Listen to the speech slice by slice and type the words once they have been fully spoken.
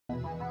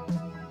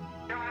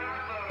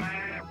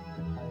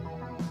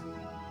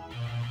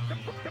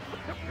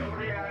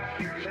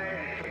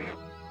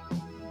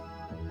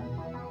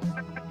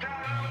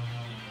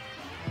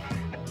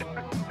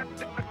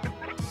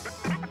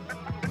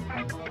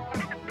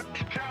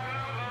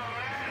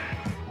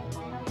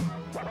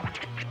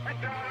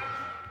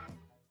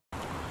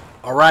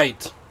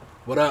Alright,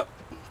 what up,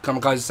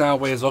 Kamikaze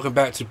Soundwaves? Welcome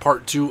back to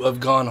part 2 of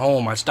Gone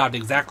Home. I stopped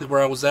exactly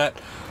where I was at.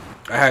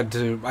 I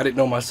didn't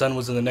know my son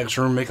was in the next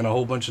room making a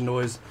whole bunch of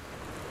noise.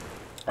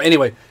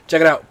 Anyway, check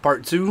it out,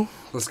 part 2,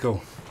 let's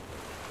go.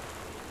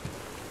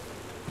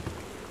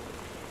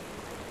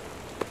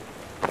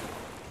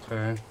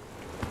 Okay.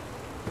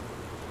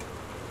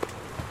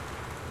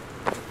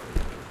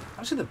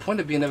 I see the point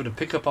of being able to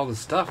pick up all this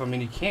stuff. I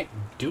mean, you can't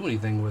do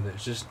anything with it,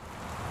 it's just...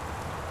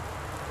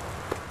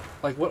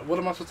 Like, what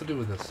am I supposed to do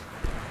with this?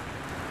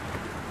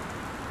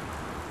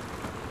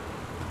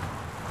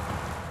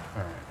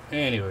 Alright,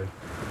 anyway.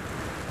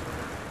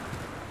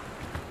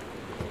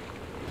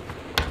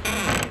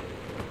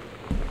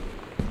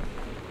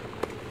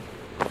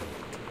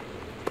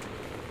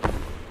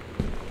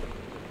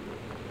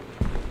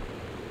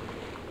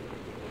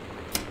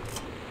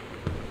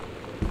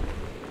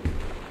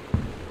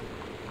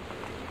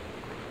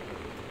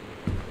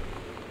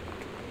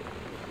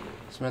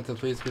 Samantha,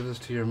 please give this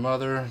to your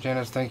mother.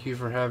 Janice, thank you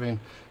for having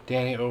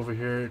Danny over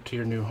here to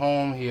your new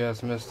home. He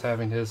has missed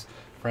having his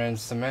friend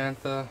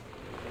Samantha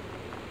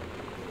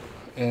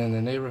in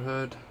the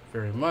neighborhood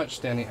very much.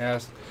 Danny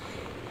asked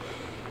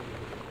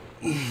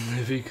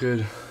if he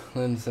could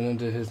lend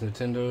into his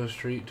Nintendo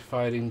Street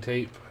Fighting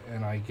tape,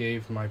 and I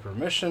gave my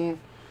permission.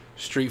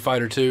 Street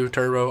Fighter 2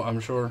 Turbo, I'm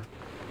sure.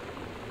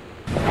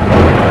 He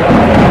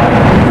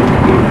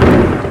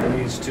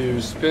needs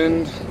to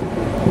spend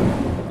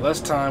less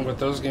time with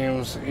those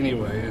games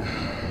anyway.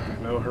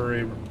 No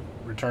hurry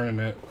returning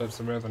it. Let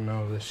Samantha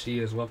know that she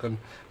is welcome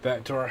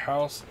back to our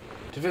house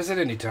to visit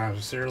anytime.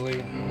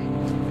 Sincerely.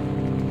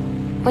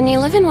 When you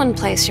live in one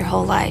place your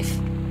whole life,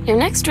 your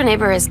next door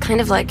neighbor is kind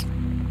of like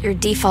your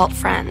default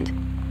friend.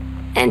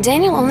 And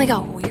Daniel only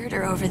got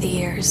weirder over the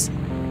years.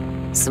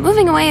 So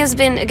moving away has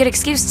been a good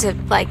excuse to,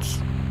 like,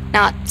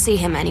 not see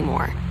him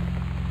anymore.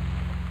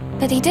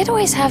 But he did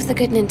always have the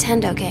good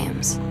Nintendo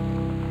games.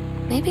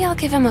 Maybe I'll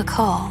give him a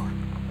call.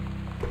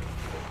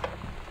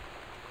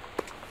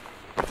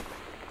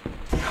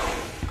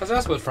 Because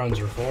that's what friends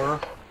are for.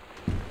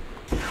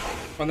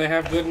 When they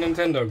have good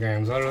Nintendo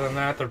games. Other than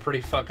that, they're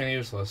pretty fucking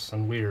useless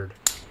and weird.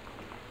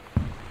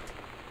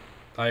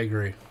 I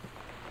agree.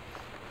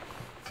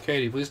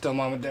 Katie, please tell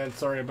Mom and Dad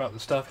sorry about the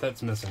stuff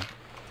that's missing.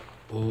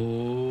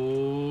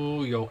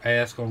 Oh, your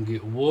ass gonna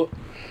get whooped.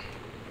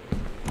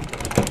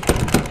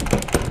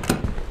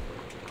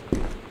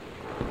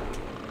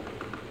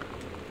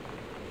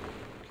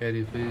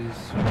 Katie, please.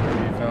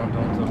 Whatever you found,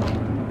 don't tell me.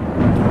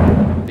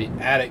 The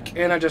attic,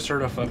 and I just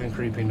heard a fucking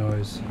creepy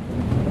noise.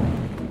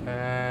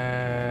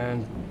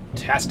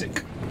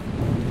 Fantastic.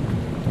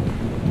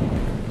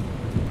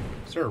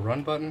 Is there a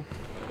run button?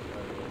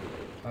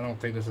 I don't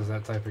think this is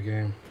that type of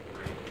game.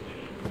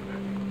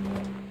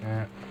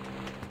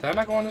 Did I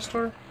not go on this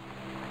tour?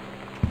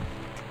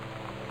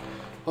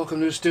 Welcome,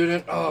 new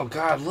student. Oh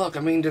god, look, I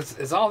mean,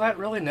 is all that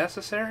really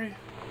necessary?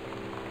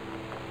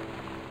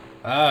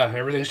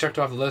 Everything's checked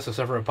off the list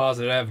except for a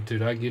positive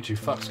attitude. I get you.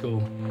 Fuck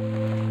school.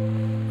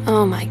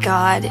 Oh my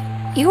god.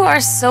 You are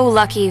so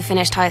lucky you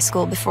finished high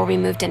school before we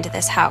moved into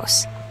this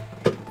house.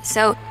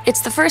 So,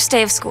 it's the first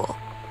day of school,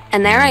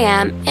 and there I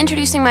am,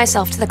 introducing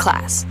myself to the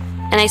class.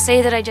 And I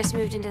say that I just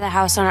moved into the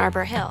house on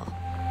Arbor Hill.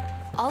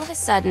 All of a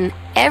sudden,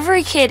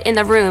 every kid in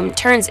the room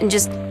turns and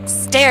just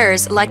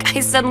stares like I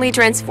suddenly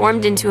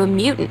transformed into a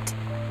mutant.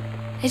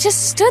 I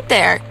just stood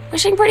there,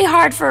 wishing pretty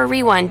hard for a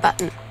rewind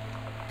button.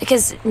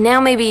 Because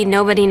now maybe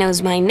nobody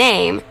knows my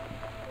name,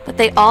 but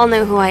they all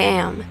know who I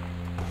am.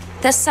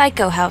 The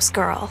Psycho House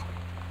girl.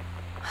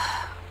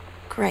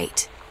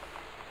 Great.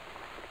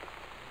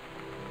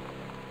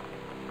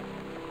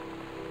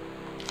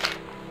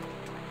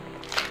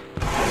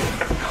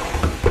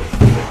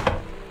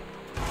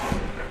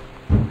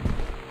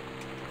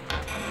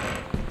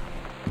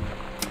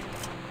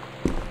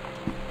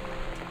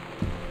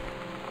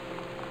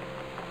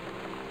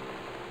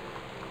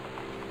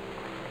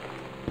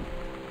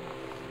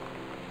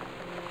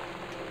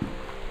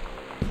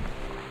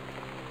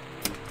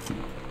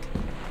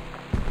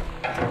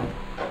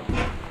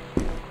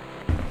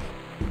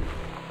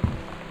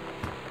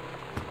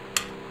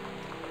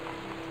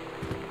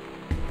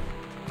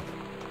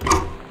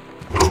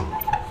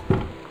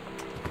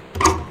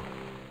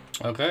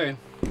 Okay.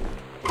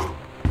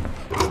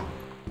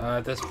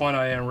 At this point,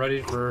 I am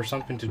ready for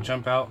something to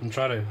jump out and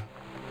try to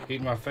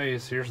eat my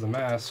face. Here's the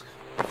mask.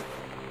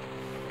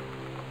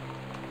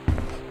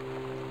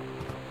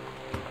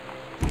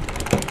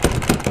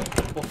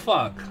 Well,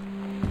 fuck.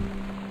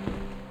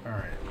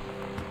 Alright.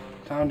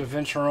 Time to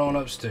venture on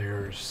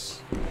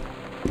upstairs.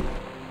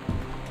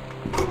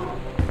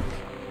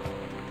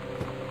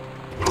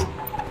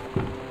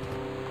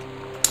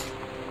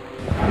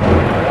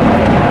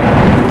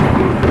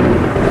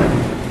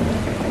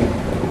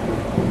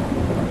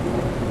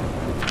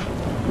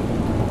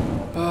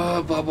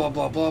 Blah,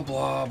 blah, blah,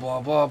 blah, blah,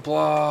 blah, blah,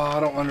 blah. I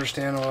don't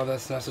understand why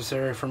that's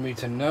necessary for me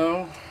to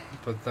know,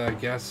 but I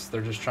guess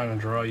they're just trying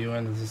to draw you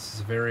in. This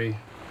is a very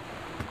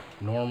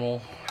normal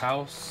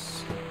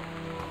house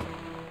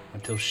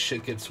until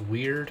shit gets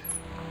weird.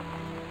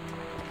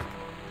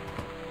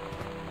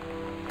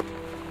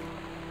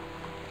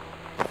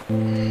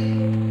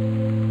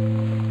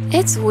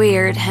 It's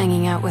weird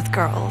hanging out with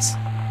girls.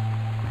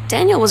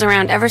 Daniel was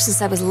around ever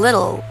since I was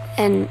little,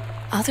 and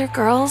other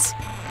girls?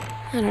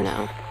 I don't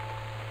know.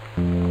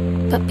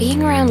 But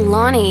being around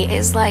Lonnie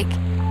is like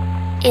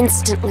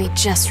instantly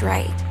just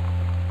right.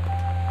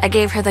 I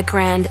gave her the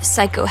grand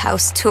Psycho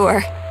House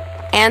tour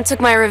and took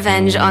my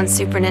revenge on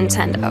Super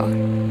Nintendo.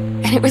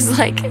 And it was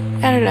like,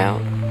 I don't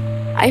know,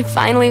 I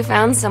finally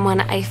found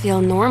someone I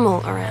feel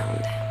normal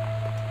around.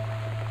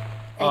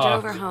 I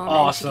drove her home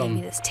and she gave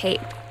me this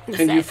tape.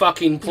 Can you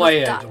fucking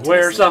play it?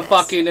 Where's the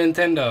fucking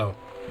Nintendo?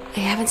 I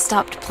haven't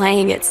stopped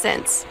playing it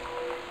since.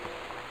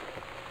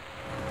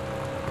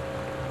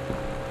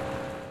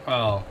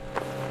 Oh.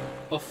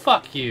 Well,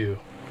 fuck you.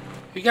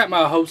 You got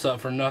my hopes up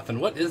for nothing.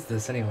 What is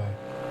this anyway?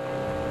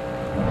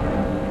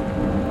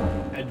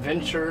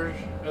 Adventure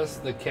as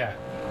the Cat.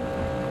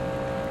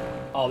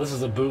 Oh, this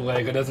is a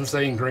bootleg. It doesn't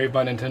say engraved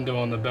by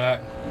Nintendo on the back.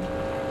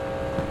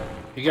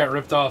 You got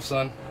ripped off,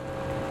 son.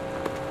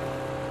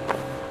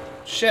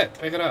 Shit,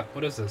 pick it up.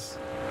 What is this?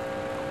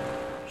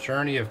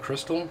 Journey of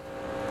Crystal?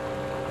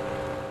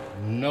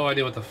 No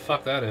idea what the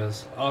fuck that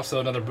is. Also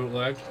another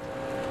bootleg.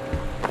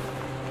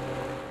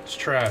 It's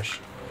trash.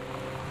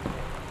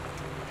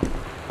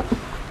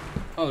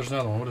 Oh, there's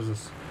another one. What is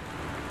this?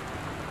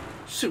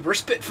 Super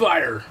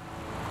Spitfire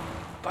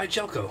by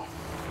Jelko.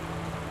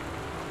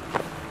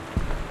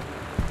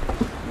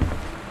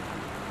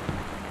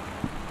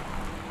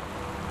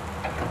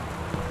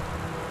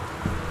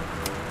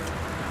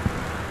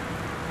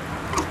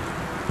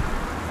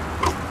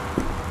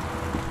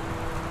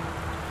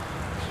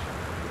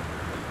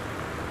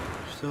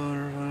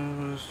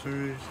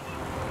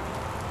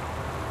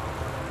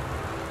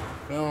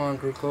 Come on,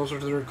 grew closer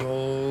to their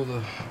goal.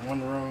 The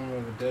one room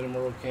of the dead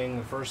immortal king.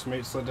 The first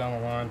mate slid down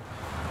the line.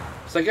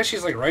 So I guess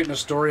she's like writing a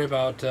story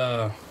about.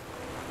 That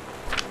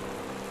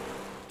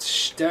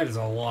is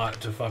a lot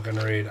to fucking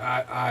read.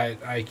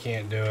 I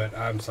can't do it.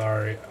 I'm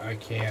sorry. I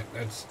can't.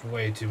 That's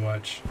way too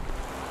much.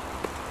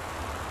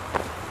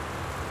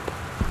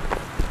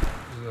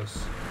 What is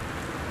this?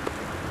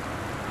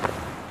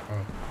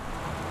 Oh.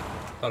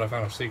 Thought I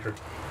found a secret.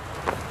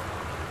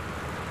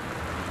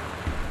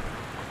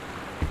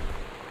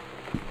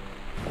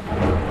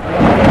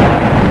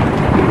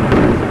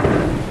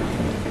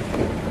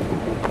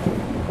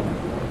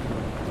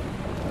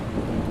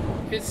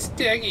 It's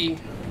Steggy.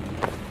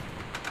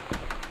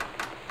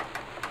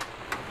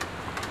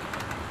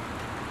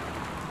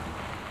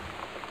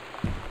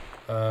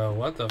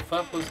 What the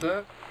fuck was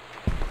that?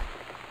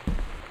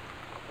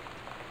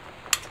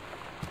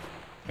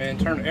 Man,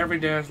 turn every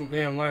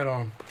damn light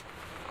on.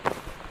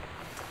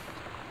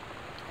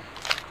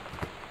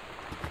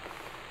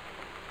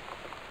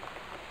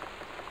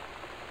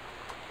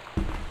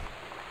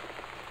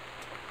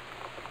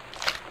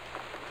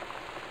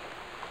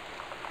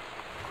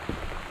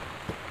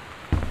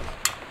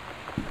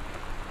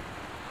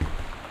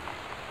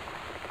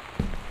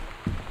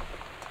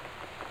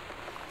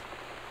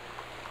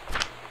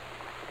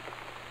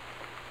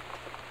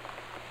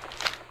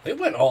 They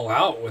went all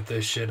out with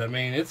this shit. I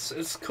mean,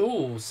 it's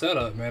cool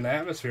setup, man. The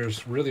atmosphere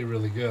is really,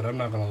 really good. I'm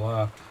not gonna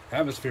lie. The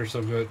atmosphere is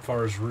so good,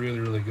 far as really,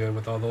 really good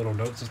with all the little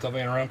notes and stuff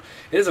laying around.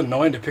 It is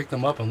annoying to pick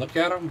them up and look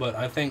at them, but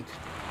I think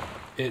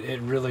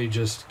it really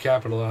just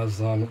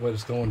capitalizes on what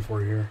it's going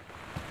for here.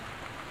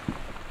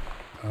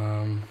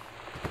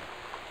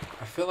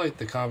 I feel like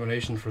the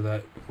combination for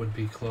that would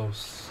be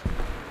close.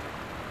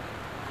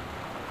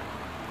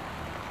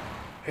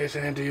 Hey,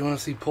 Sam, do you want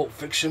to see Pulp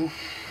Fiction?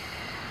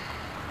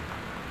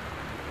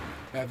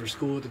 After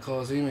School at the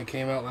Coliseum, it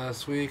came out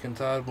last week, and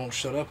Todd won't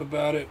shut up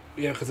about it.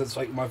 Yeah, because it's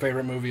like my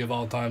favorite movie of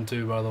all time,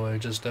 too, by the way,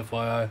 just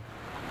FYI.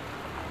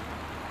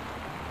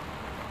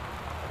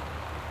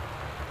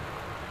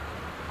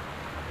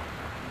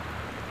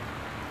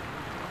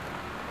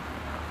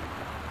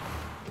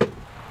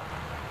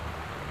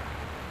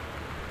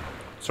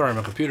 Sorry,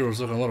 my computer was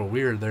looking a little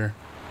weird there.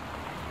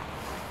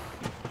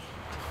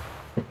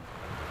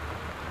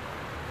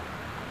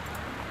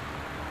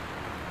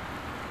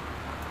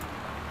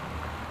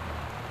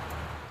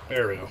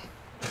 There we go.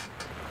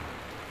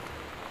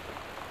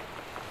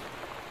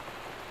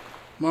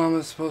 Mom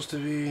is supposed to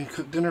be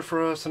cook dinner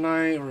for us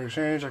tonight. We're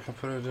exchange. I can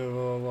put it to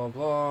blah blah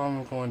blah.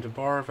 I'm going to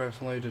barf.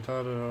 Accidentally to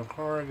Todd in a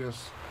car, I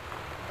guess.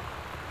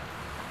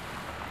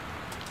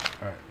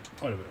 Alright.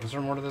 Wait a minute. Is there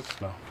more to this?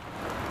 No.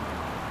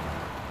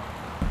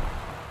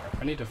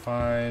 I need to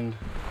find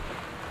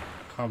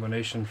a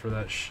combination for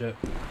that shit.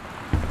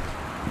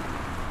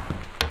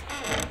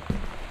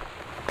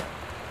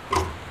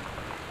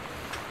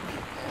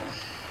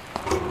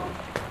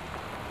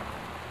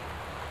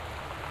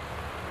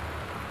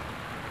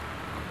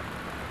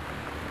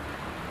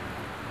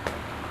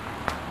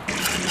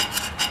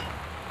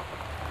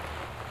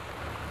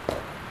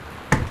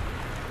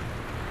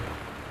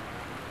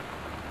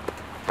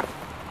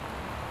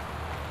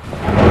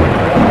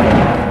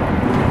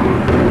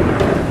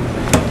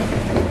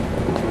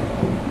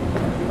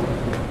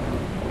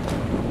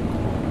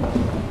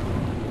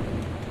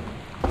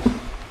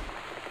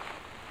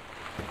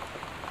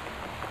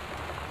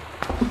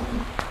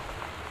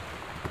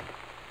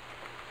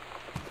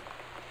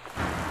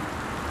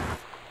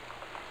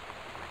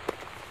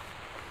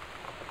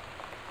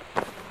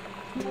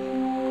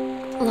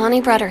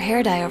 Lonnie brought her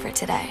hair dye over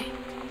today.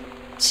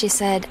 She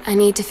said, I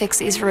need to fix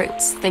these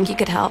roots. Think you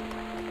could help?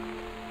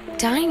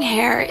 Dyeing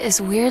hair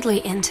is weirdly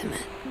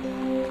intimate.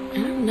 I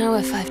don't know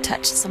if I've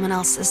touched someone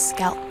else's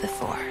scalp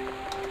before.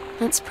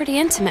 That's pretty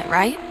intimate,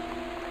 right?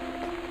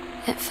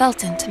 It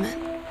felt intimate.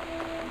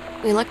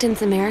 We looked in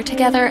the mirror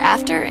together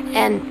after,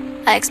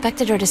 and I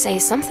expected her to say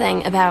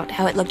something about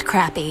how it looked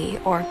crappy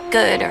or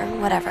good or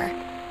whatever.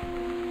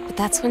 But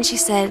that's when she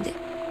said,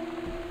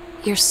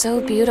 "You're so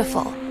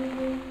beautiful."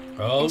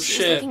 Oh, and she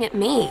shit. was looking at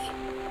me.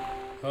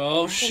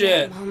 Oh, In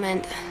shit. that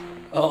moment,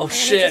 Oh, I wanted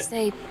shit. to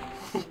say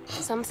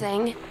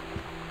something,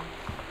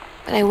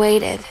 but I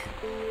waited,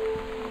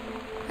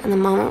 and the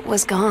moment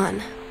was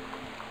gone.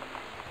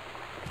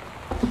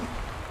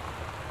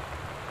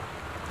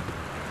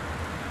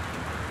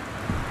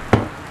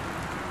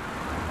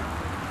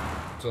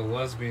 It's a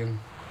lesbian.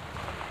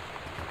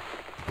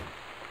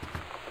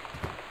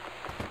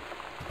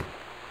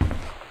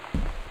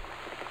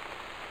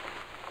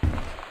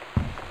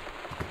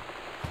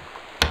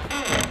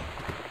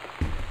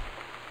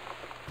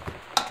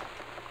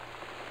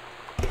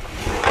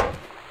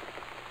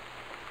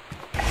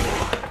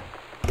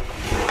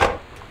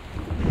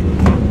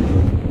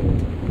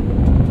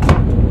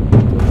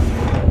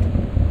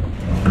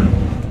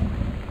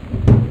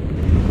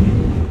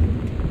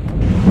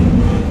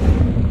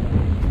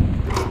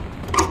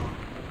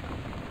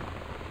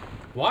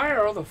 Why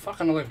are all the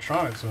fucking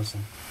electronics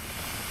missing?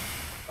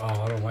 Oh,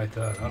 I don't like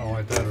that. I don't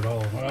like that at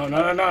all. No,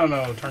 no, no,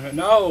 no. Turn it.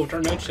 No,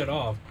 turn that shit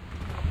off.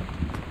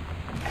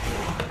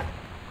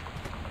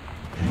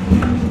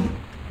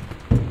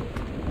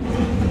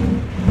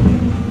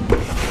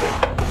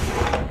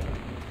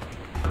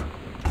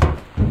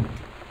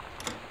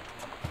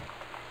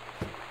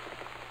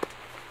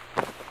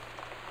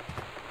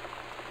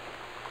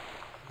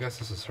 I guess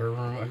this is her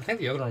room. I think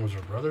the other room was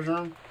her brother's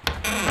room.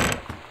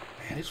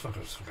 Man, these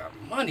fuckers got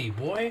money,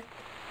 boy.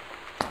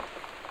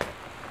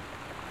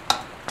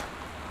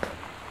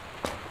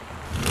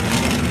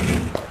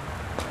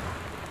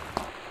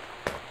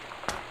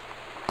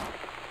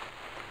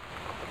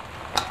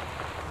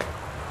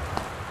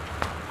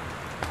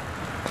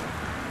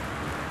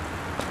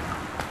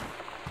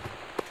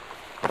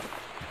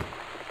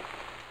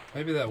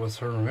 Maybe that was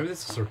her room. Maybe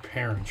this is her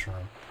parents'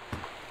 room.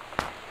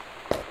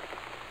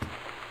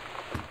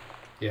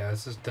 Yeah,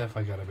 this is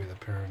definitely got to be the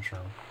parents'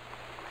 room.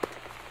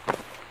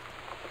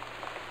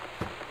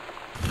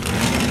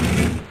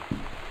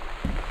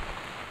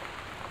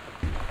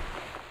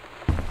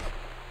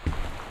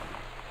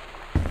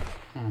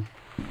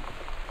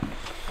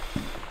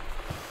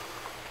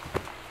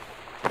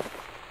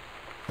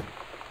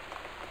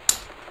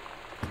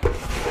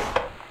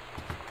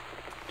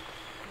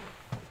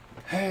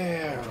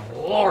 Hey,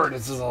 Lord,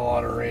 this is a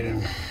lot of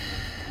reading.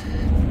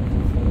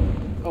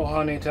 Oh,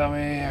 honey, tell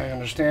me, I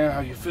understand how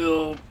you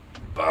feel.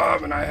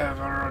 Bob and I have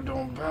our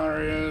own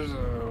boundaries.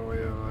 We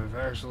have life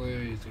actually.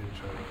 You see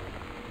each other.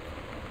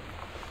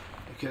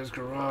 The kids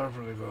grow up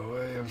or they go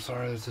away. I'm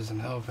sorry, this isn't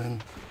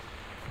helping.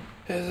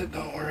 Is it?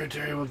 Don't worry,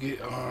 Terry will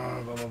get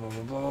on. Blah, blah, blah,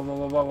 blah, blah,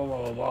 blah, blah, blah,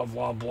 blah,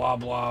 blah, blah,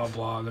 blah,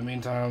 blah. In the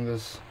meantime,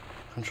 this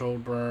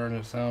controlled burn,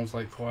 it sounds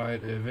like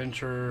quite an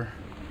adventure.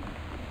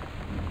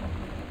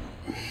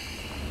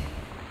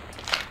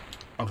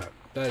 Okay,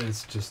 that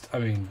is just, I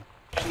mean,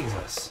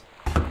 Jesus.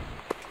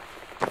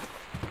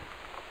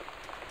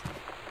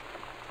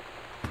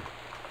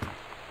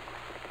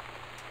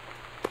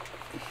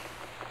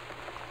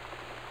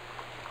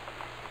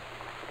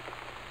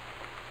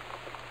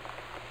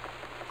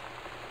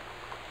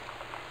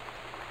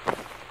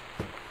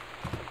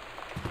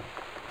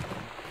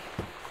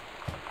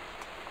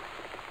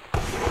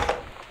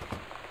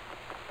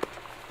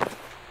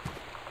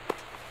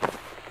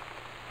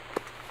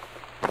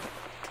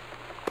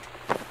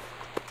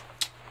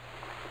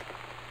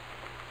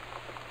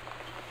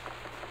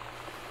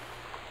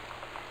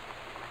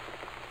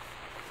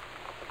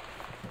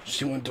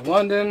 She went to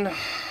London.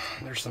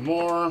 There's some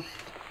more.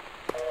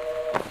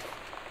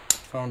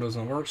 Phone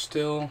doesn't work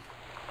still.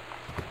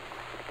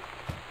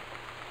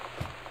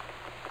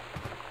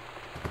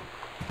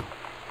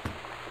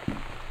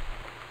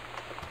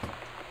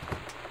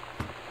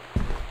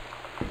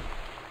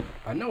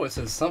 I know it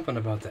says something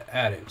about the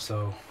attic,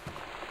 so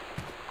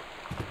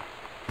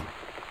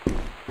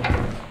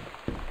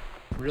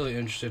really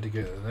interested to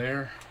get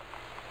there.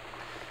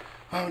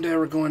 Mom and Dad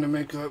were going to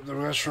make up the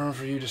restroom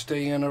for you to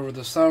stay in over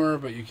the summer,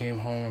 but you came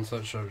home on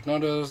such short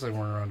notice. They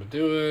weren't around to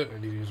do it.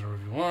 And you can use it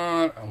wherever you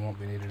want. I won't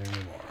be needed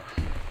anymore.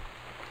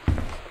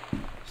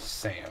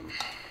 Sam.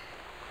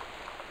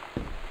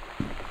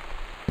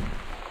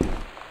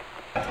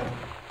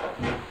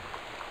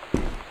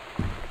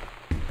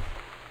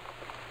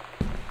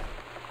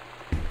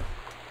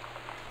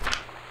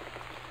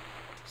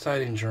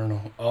 Sighting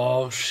journal.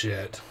 Oh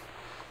shit.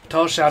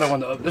 Tall shadow on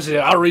the. This is.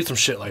 I'll read some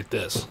shit like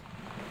this.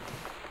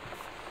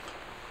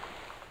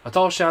 A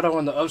tall shadow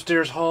in the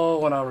upstairs hall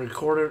when I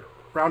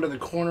rounded the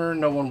corner.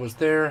 No one was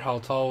there. How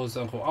tall was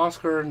Uncle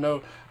Oscar?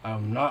 No,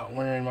 I'm not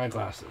wearing my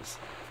glasses.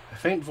 A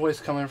faint voice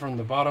coming from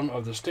the bottom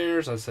of the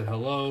stairs. I said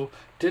hello.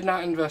 Did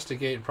not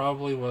investigate.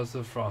 Probably was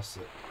the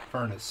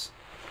furnace.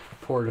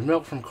 Poured the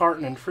milk from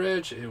carton and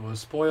fridge. It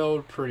was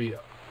spoiled pretty.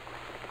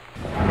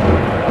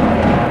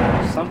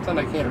 Something,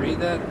 I can't read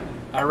that.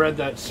 I read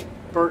that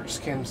spirits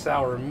can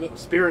sour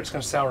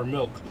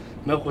milk.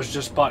 Milk was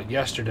just bought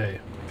yesterday.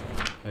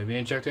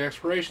 Maybe check the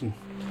expiration.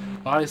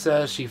 Lonnie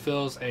says she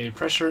feels a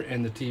pressure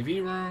in the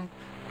TV room.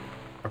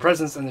 A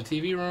presence in the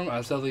TV room.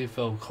 I suddenly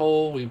feel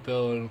cold. We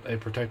build a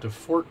protective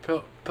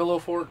pillow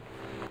fort.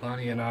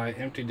 Lonnie and I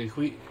emptied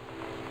the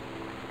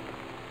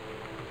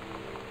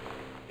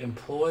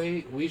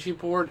employ Ouija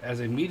board as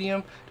a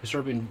medium.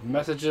 Disturbing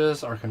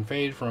messages are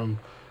conveyed from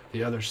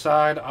the other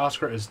side.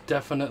 Oscar is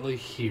definitely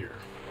here.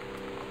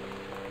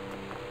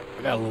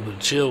 I got a little bit of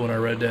chill when I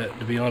read that,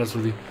 to be honest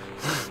with you.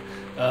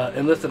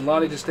 Enlisted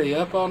Lonnie to stay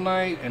up all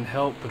night and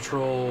help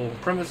patrol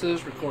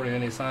premises, recording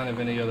any sign of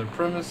any other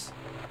presence.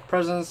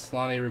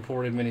 Lonnie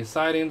reported many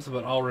sightings,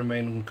 but all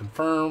remain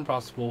unconfirmed.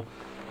 Possible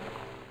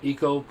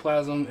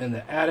ectoplasm in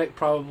the attic,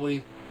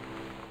 probably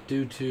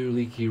due to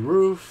leaky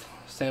roof.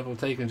 Sample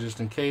taken just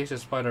in case.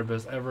 Despite our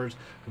best efforts,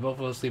 we both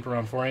of us sleep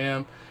around 4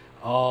 a.m.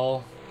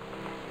 All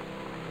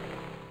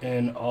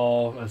in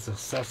all, a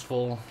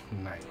successful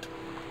night.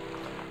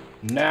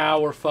 Now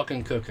we're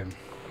fucking cooking.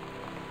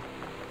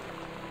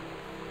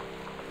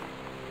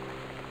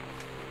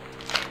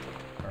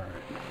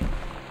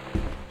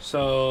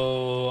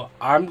 So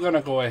I'm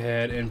gonna go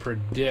ahead and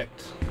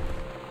predict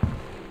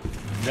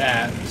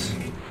that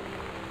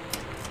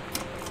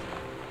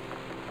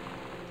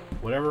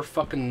whatever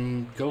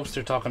fucking ghost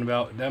they're talking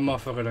about, that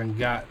motherfucker done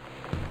got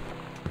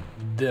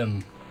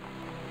them.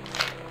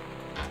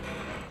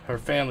 Her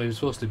family was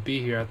supposed to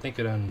be here. I think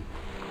it done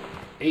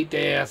ate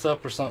their ass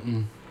up or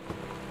something.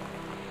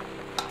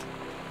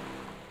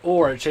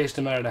 Or it chased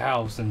them out of the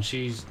house and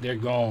they're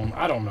gone.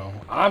 I don't know.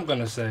 I'm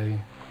gonna say.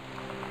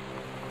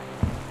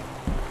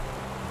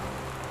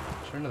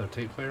 Is there another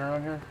tape player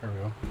on here? There we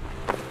go.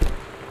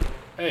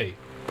 Hey.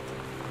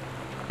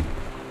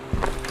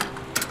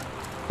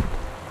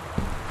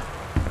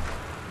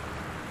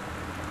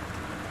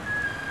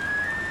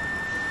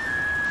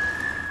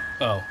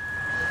 Oh.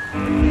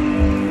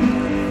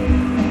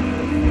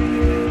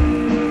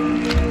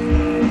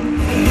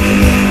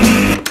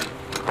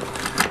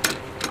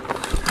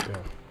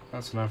 Yeah,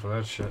 that's enough of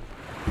that shit.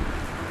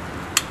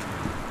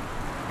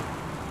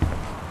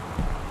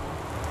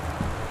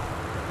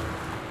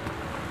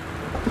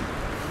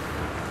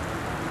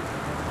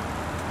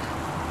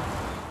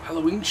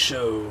 Halloween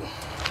show.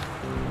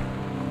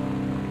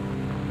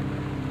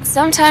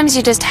 Sometimes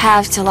you just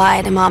have to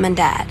lie to Mom and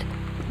Dad.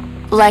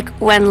 Like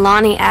when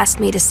Lonnie asked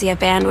me to see a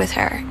band with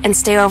her and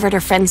stay over at her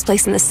friend's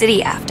place in the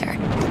city after.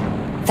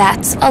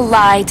 That's a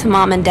lie to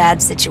Mom and Dad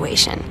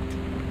situation.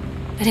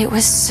 But it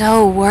was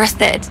so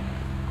worth it.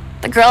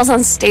 The girls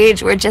on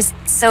stage were just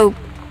so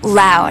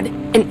loud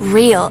and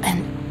real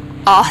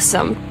and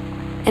awesome.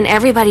 And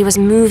everybody was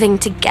moving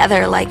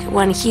together like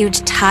one huge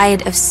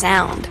tide of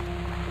sound.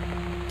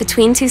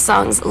 Between two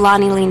songs,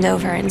 Lonnie leaned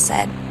over and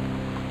said,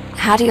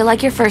 "How do you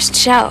like your first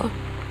show?"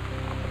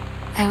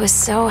 I was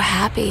so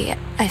happy.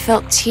 I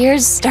felt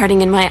tears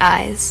starting in my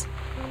eyes.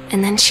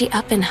 And then she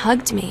up and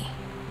hugged me.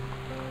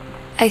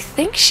 I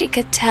think she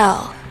could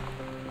tell.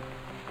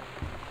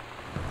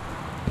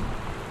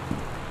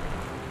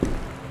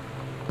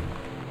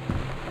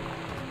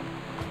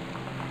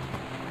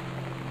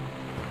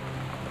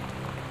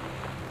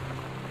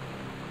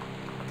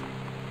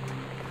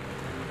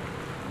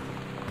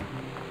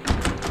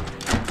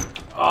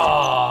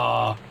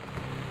 Ah,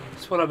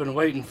 that's what I've been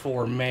waiting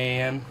for,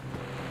 man.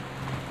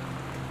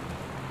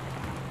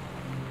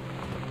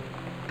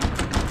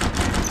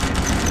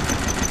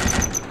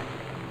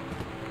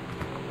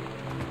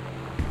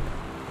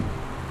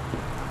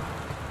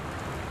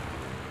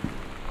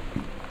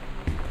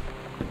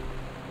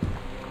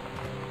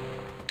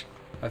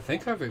 I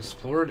think I've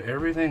explored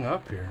everything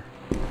up here.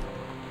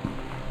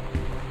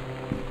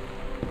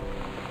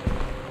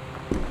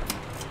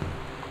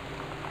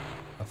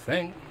 I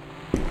think.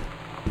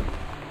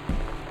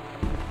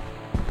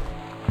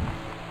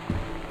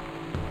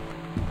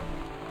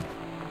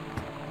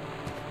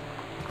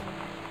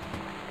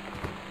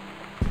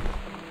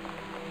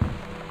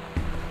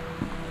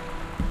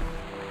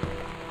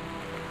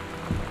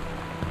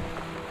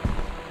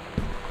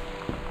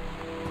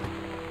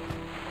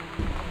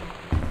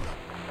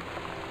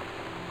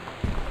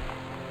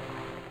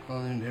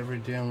 Every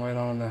damn light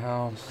on in the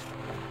house.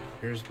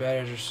 You're as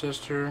bad as your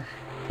sister.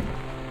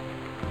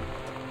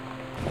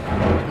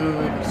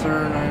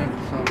 Concerned, I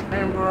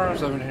am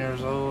 7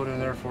 years old,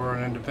 and therefore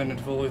an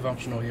independent, fully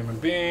functional human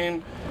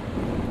being.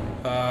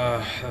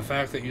 The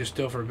fact that you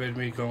still forbid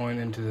me going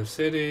into the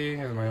city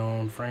is my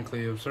own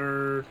frankly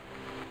absurd.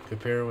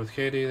 Compared with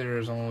Katie, there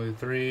is only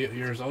 3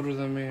 years older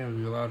than me, and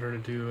we allowed her to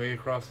do A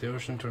across the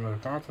ocean to another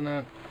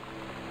continent.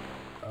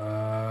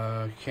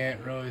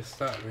 Can't really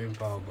stop me,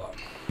 blah blah.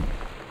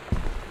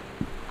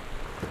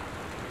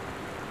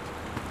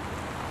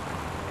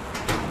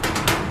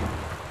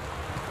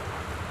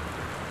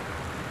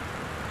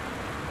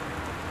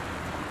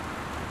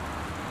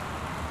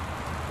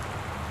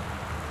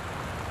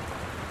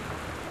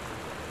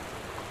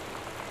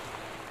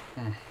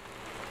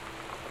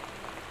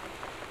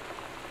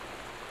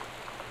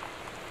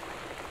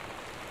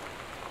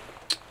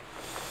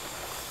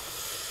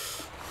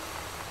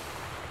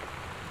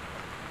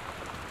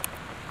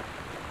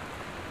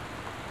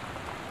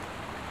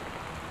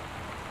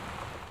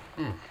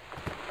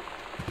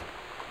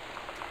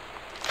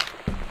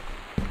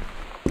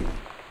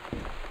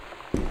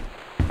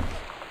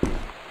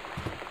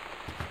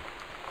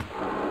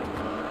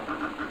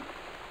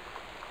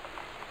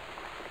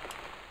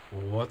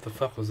 What the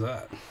fuck was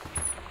that?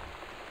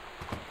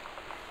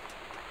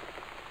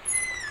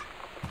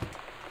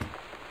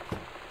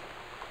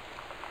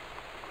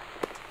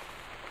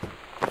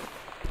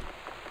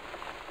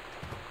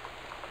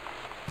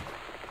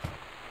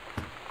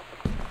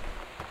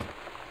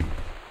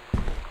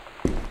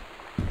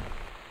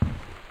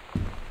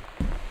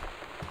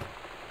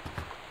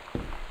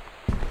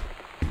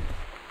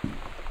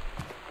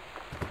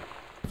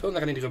 I feel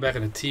like I need to go back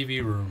in the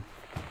TV room.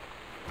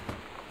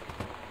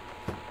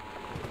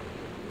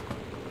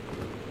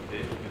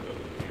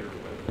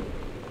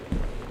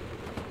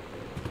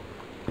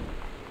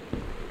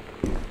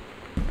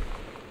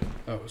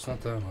 Oh, it's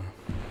not that one.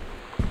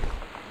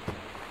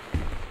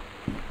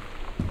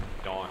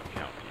 Dawn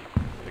County,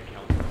 the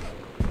county.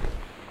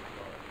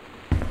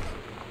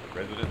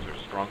 Residents are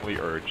strongly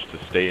urged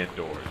to stay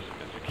indoors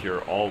and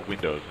secure all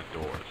windows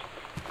and doors.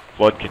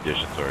 Flood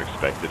conditions are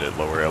expected at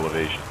lower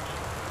elevations.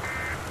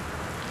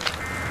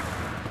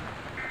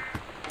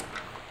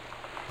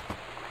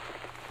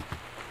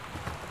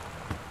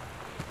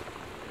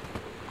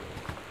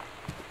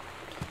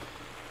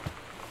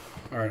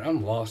 Alright,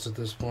 I'm lost at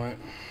this point.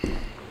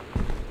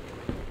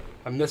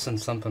 I'm missing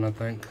something, I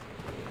think.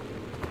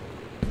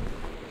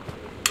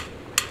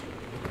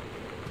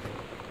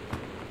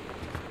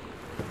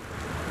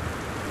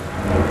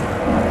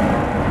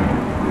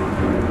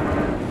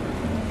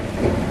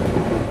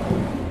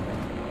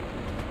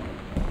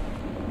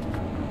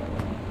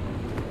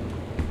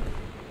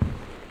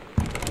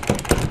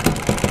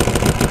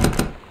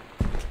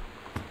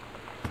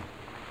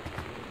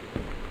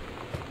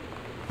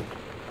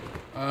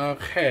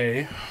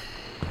 Okay.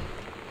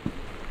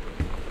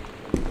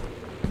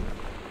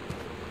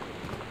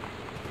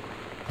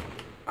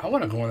 I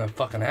want to go in that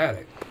fucking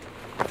attic.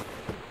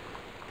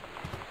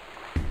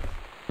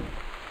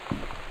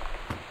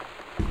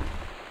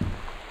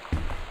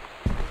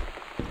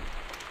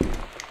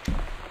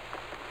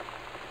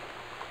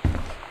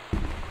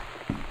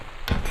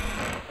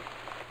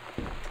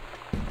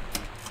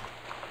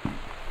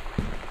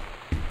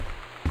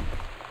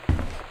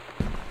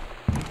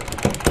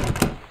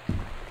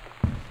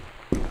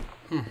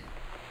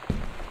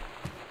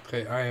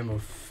 Okay, I am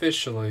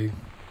officially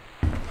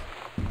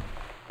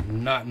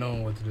not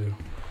knowing what to do.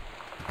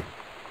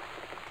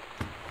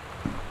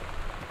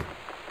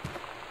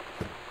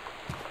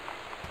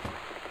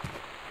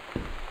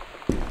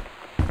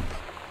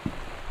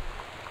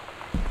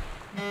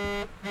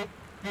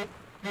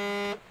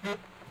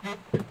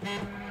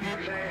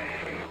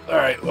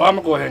 Alright, well, I'm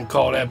gonna go ahead and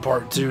call that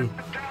part 2.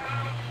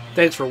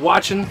 Thanks for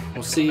watching.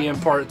 We'll see you in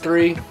part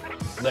 3.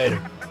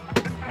 Later.